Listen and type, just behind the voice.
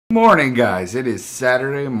Morning, guys. It is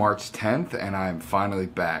Saturday, March 10th, and I'm finally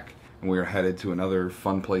back. And we are headed to another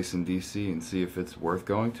fun place in DC and see if it's worth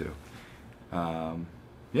going to.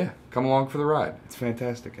 Yeah, come along for the ride. It's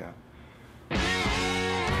fantastic out.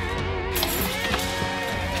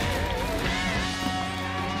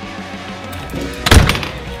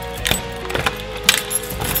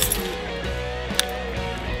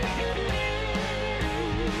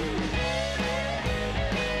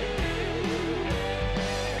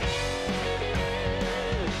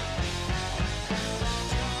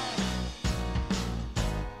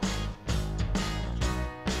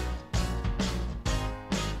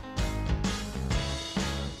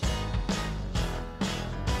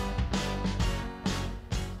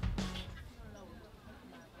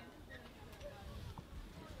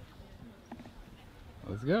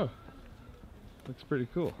 Let's go. Looks pretty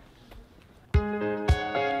cool. How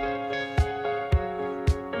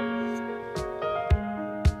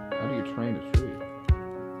do you train a tree?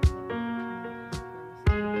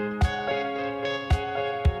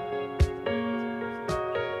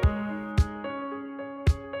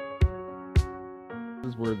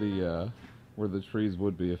 This is where the trees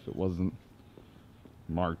would be if it wasn't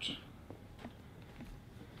March. I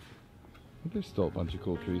think there's still a bunch of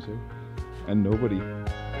cool trees here. And nobody,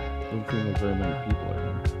 doesn't seem like very many people at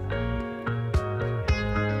home.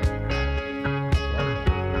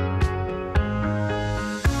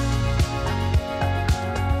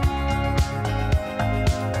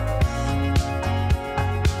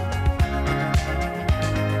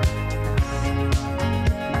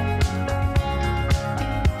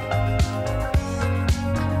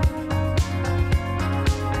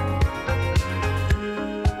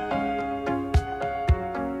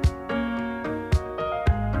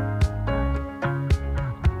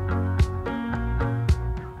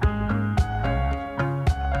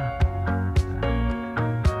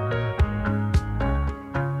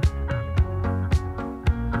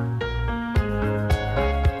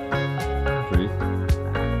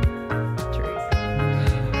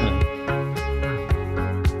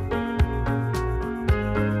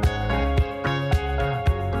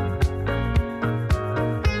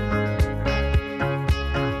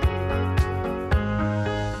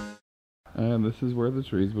 And this is where the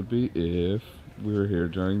trees would be if we were here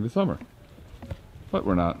during the summer. But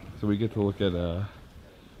we're not, so we get to look at a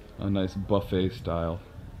nice buffet style.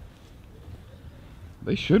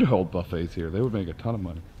 They should hold buffets here. They would make a ton of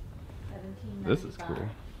money. This is cool.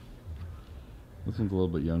 This one's a little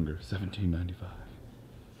bit younger, $17.95.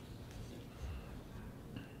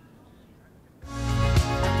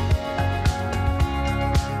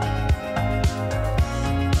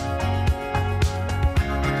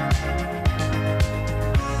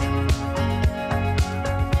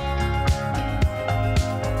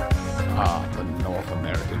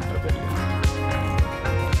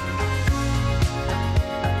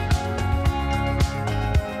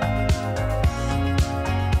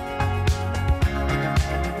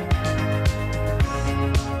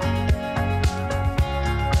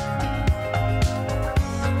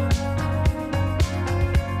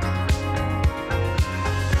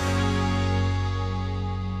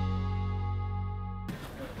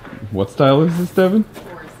 What style is this, Devin?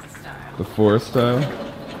 Forest style. The forest style?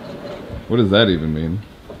 What does that even mean?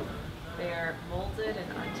 They are molded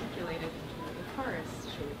and articulated into a forest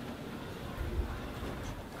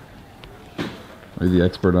shape. Are you the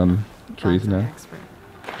expert on trees now? Expert.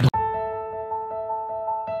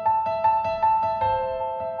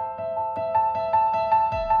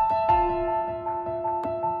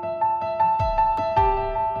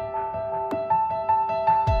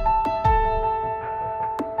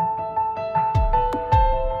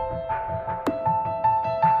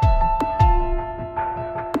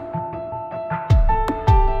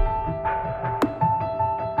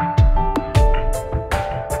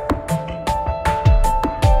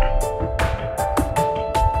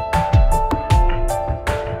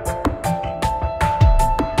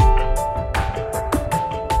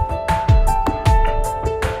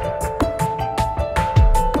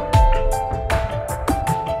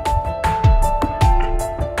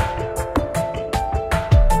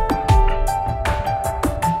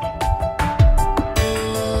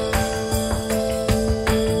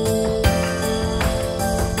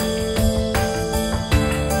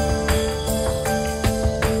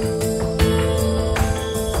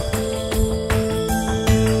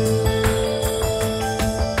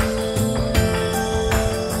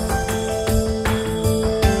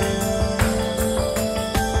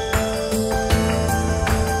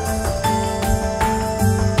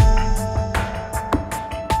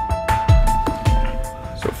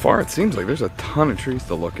 far, it seems like there's a ton of trees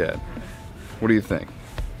to look at. What do you think?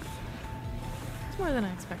 It's more than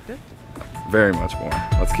I expected. Very much more.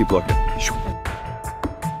 Let's keep looking.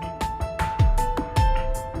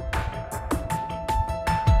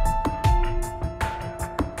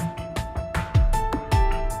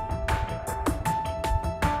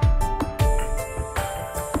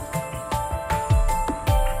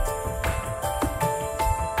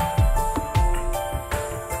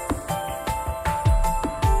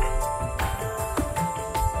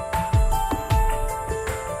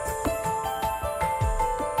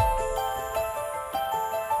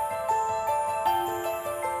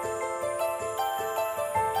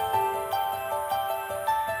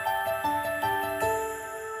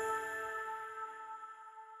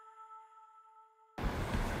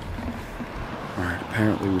 Alright,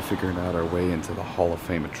 apparently we figured out our way into the Hall of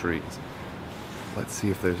Fame of trees. Let's see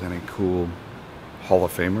if there's any cool Hall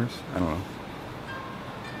of Famers. I don't know.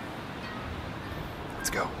 Let's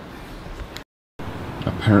go.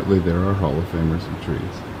 Apparently there are Hall of Famers in trees.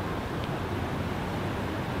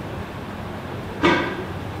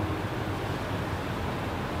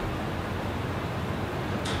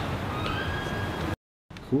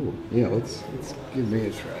 Cool. Yeah, let's give me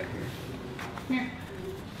a try here. Here.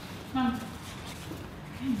 Come on.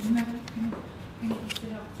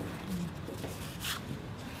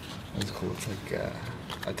 That's cool. It's like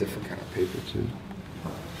a different kind of paper too.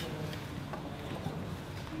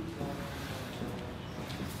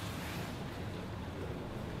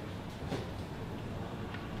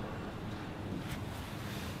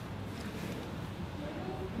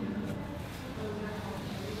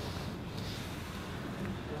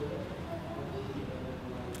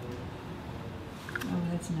 Oh,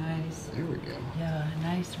 that's nice. There we go. Yeah,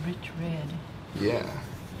 nice rich red. Yeah.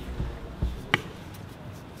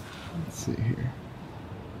 Let's see here.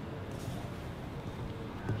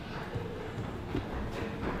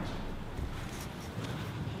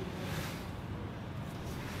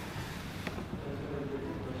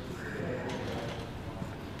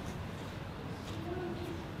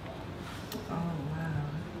 Oh, wow.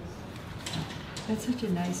 That's such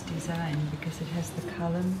a nice design because it has the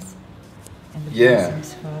columns and the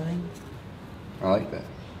blossoms falling. I like that.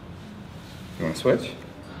 You want to switch?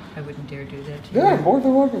 I wouldn't dare do that to Yeah, you. more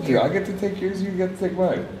than welcome to. I get to take yours, you get to take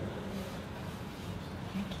mine.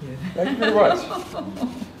 Thank you. Thank you very much.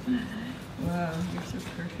 Wow, you're so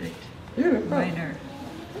perfect. Yeah, no problem. Mine are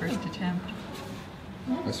first attempt.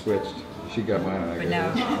 I switched. She got mine and I But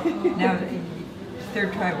got now, now the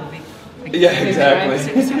third try will be Yeah,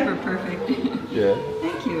 exactly. super perfect. Yeah.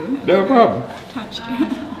 Thank you. No problem. Touched.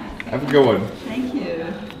 Have a good one. Thank you.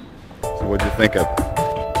 So what'd you think of?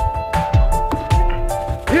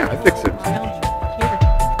 Yeah, I think so.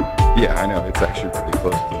 Yeah, I know. It's actually pretty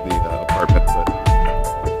close to the apartment,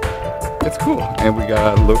 but it's cool. And we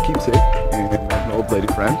got a little keepsake and an old lady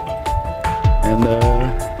friend. And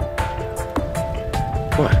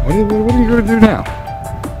what? What are you gonna do now?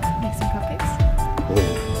 Make some cupcakes. Oh,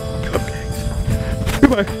 cupcakes.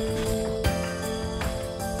 Goodbye.